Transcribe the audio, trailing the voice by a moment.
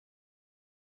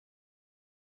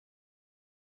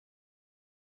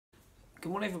Good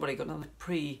morning everybody, got another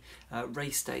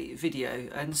pre-race day video,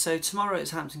 and so tomorrow is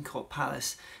Hampton Court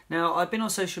Palace. Now I've been on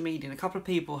social media and a couple of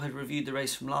people had reviewed the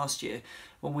race from last year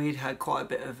when we had quite a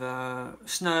bit of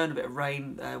snow and a bit of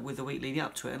rain with the week leading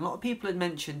up to it, and a lot of people had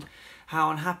mentioned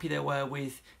how unhappy they were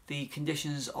with the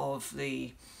conditions of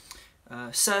the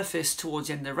surface towards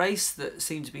the end of the race that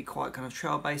seemed to be quite kind of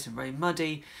trail based and very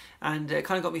muddy, and it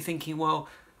kind of got me thinking, well,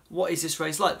 what is this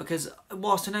race like? Because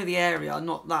whilst I know the area, I'm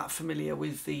not that familiar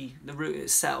with the route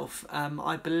itself.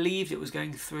 I believed it was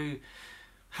going through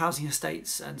housing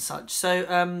estates and such. So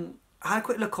I had a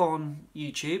quick look on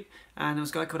YouTube, and there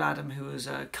was a guy called Adam who was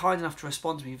kind enough to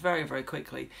respond to me very, very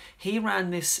quickly. He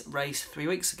ran this race 3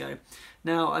 weeks ago.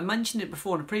 Now, I mentioned it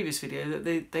before in a previous video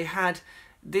that they had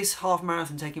this half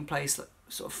marathon taking place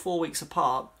sort of 4 weeks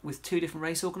apart with two different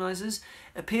race organisers.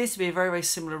 It appears to be a very, very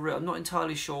similar route. I'm not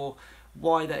entirely sure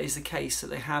why that is the case, that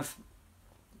they have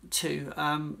two.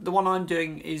 The one I'm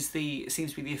doing seems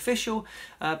to be the official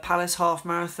Palace half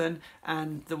marathon,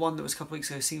 and the one that was a couple of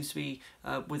weeks ago seems to be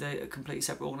with a completely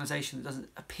separate organisation that doesn't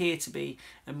appear to be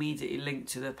immediately linked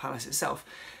to the Palace itself.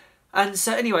 And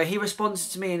so anyway, he responded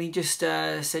to me and he just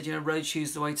said, you know, road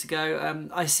shoes the way to go.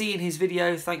 I see in his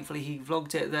video, thankfully he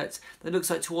vlogged it, that it looks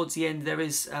like towards the end there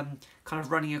is kind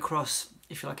of running across,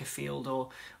 if you like, a field or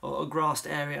a grassed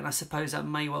area, and I suppose that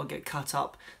may well get cut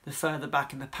up the further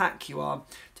back in the pack you are,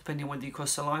 depending on whether you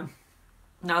cross the line.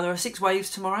 Now, there are 6 waves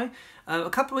tomorrow. A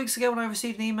couple of weeks ago when I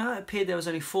received an email, it appeared there was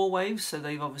only 4 waves, so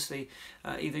they've obviously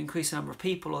either increased the number of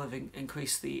people or they've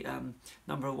increased the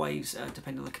number of waves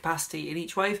depending on the capacity in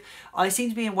each wave. I seem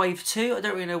to be in wave 2. I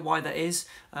don't really know why that is.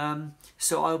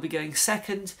 So I'll be going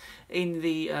second in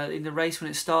the race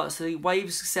when it starts. The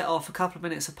waves set off a couple of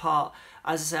minutes apart.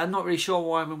 As I say, I'm not really sure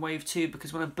why I'm in wave 2,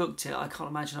 because when I booked it, I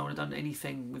can't imagine I would have done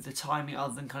anything with the timing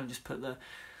other than kind of just put the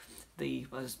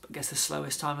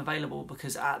slowest time available,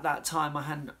 because at that time I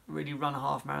hadn't really run a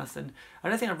half marathon. I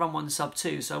don't think I've run one sub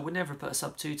 2, so I would never put a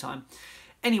sub 2 time.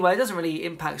 Anyway, it doesn't really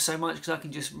impact so much because I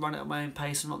can just run it at my own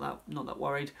pace. I'm not that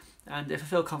worried, and if I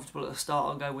feel comfortable at the start,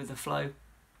 I'll go with the flow.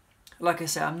 Like I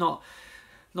say, I'm not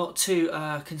too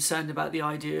concerned about the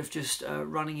idea of just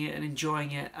running it and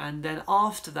enjoying it, and then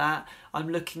after that I'm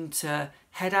looking to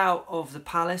head out of the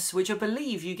Palace, which I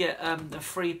believe you get a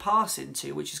free pass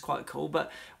into, which is quite cool, but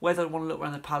whether I want to look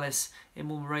around the Palace in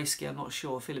more race gear, I'm not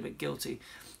sure. I feel a bit guilty,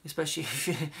 especially if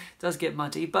it does get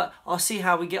muddy, but I'll see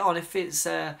how we get on. If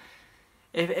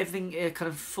everything kind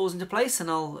of falls into place, then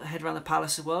I'll head around the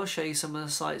Palace as well, show you some of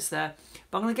the sights there.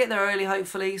 But I'm going to get there early,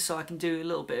 hopefully, so I can do a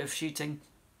little bit of shooting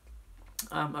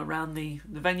around the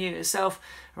venue itself,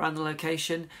 around the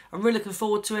location. I'm really looking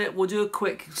forward to it. We'll do a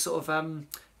quick sort of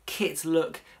kit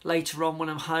look later on when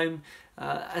I'm home.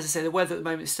 As I say, the weather at the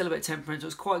moment is still a bit temperamental.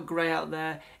 It's quite grey out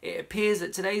there. It appears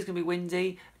that today's going to be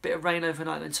windy, a bit of rain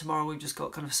overnight, then tomorrow we've just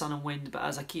got kind of sun and wind. But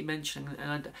as I keep mentioning,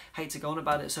 and I hate to go on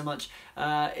about it so much,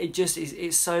 it just is,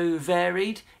 it's so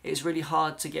varied, it's really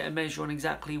hard to get a measure on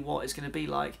exactly what it's going to be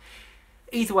like.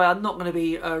 Either way, I'm not going to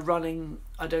be running,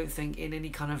 I don't think, in any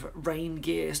kind of rain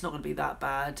gear. It's not going to be that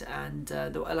bad, and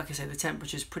like I say, the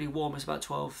temperature's pretty warm. It's about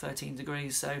 12, 13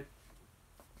 degrees, so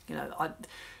you know,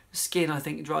 skin I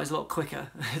think dries a lot quicker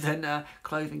than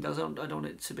clothing does. I don't want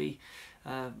it to be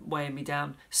weighing me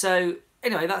down. So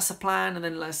anyway, that's the plan, and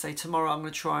then let's say tomorrow I'm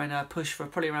going to try and push for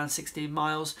probably around 16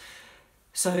 miles.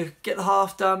 So get the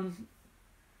half done,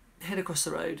 head across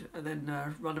the road, and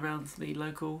then run around the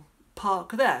local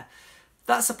park there.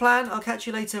 That's the plan. I'll catch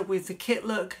you later with the kit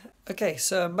look. Okay,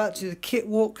 so I'm about to do the kit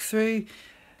walkthrough.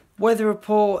 Weather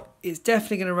report, it's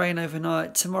definitely going to rain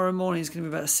overnight. Tomorrow morning is going to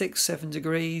be about 6-7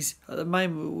 degrees. At the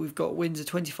moment we've got winds of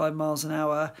 25 miles an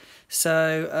hour.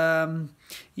 So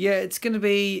yeah, it's going to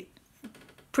be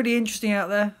pretty interesting out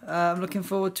there. I'm looking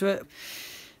forward to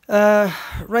it.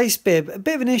 Race bib, a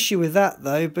bit of an issue with that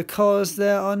though, because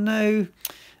there are no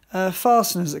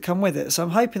fasteners that come with it, so I'm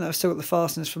hoping that I've still got the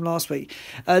fasteners from last week.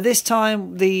 This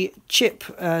time the chip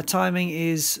timing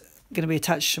is going to be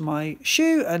attached to my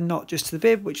shoe and not just to the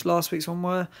bib, which last week's one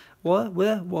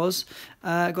was.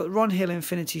 Got Ron Hill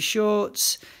Infinity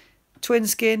shorts, twin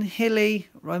skin, Hilly,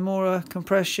 Rymora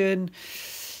compression.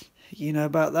 You know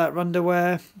about that,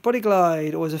 underwear. Body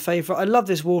Glide, always a favourite. I love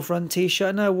this Wolf Run t-shirt.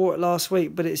 I know I wore it last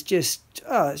week, but it's just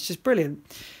brilliant.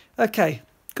 Okay.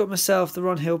 Got myself the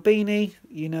Ron Hill beanie,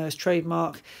 you know, it's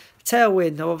trademark.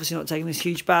 Tailwind, I'm obviously not taking this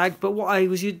huge bag, but what I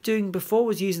was doing before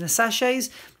was using the sachets.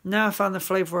 Now I found the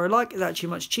flavour I like. It's actually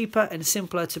much cheaper and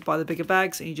simpler to buy the bigger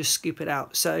bags, and you just scoop it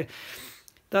out. So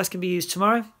that's going to be used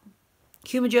tomorrow.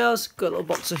 Humour gels, got a little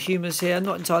box of humours here. I'm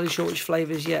not entirely sure which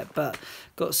flavours yet, but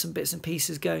got some bits and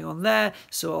pieces going on there,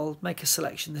 so I'll make a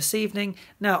selection this evening.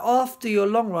 Now, after your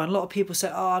long run, a lot of people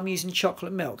say, oh, I'm using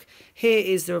chocolate milk. Here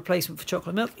is the replacement for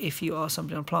chocolate milk. If you are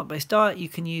somebody on a plant-based diet, you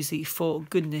can use the For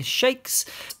Goodness shakes.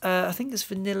 I think it's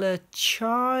vanilla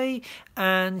chai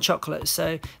and chocolate.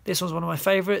 So this one's one of my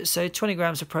favourites. So 20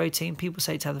 grams of protein. People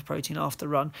say to have the protein after the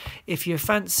run. If you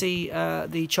fancy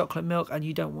the chocolate milk and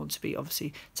you don't want to be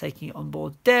obviously taking on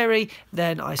board dairy,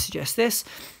 then I suggest this.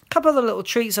 A couple other little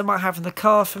treats I might have in the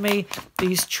car for me.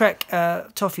 These Trek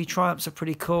Toffee Triumphs are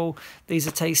pretty cool. These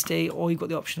are tasty. Or you've got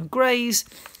the option of greys.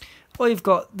 Or you've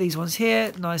got these ones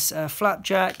here. Nice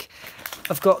flapjack.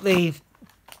 I've got the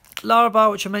Larabar,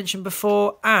 which I mentioned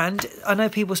before, and I know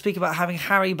people speak about having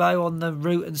Haribo on the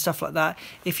route and stuff like that.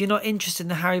 If you're not interested in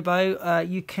the Haribo,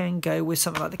 you can go with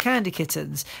something like the Candy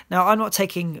Kittens. Now, I'm not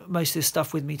taking most of this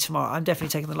stuff with me tomorrow. I'm definitely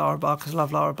taking the Larabar because I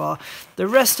love Larabar. The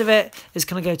rest of it is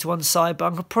going to go to one side, but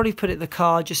I'm going to probably put it in the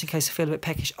car just in case I feel a bit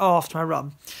peckish after my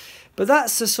run. But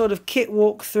that's the sort of kit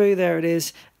walk through. There it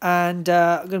is. And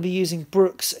I'm going to be using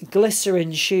Brooks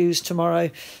glycerin shoes tomorrow,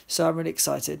 so I'm really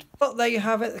excited. But there you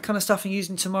have it, the kind of stuff I'm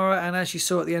using tomorrow. And as you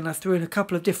saw at the end, I threw in a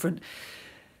couple of different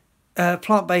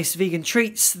plant-based vegan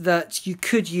treats that you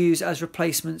could use as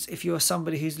replacements if you're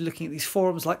somebody who's looking at these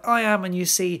forums like I am, and you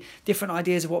see different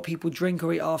ideas of what people drink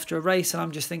or eat after a race. And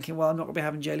I'm just thinking, well, I'm not going to be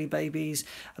having jelly babies.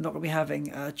 I'm not going to be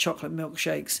having chocolate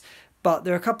milkshakes. But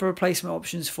there are a couple of replacement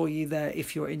options for you there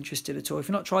if you're interested at all. If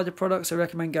you've not tried the products, I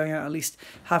recommend going out at least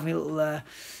having a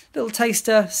little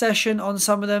taster session on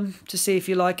some of them to see if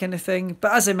you like anything.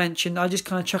 But as I mentioned, I just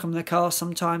kind of chuck them in the car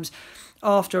sometimes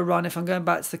after a run. If I'm going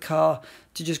back to the car,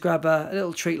 to just grab a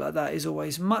little treat like that is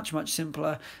always much, much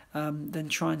simpler than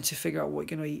trying to figure out what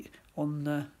you're going to eat on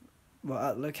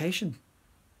at the location.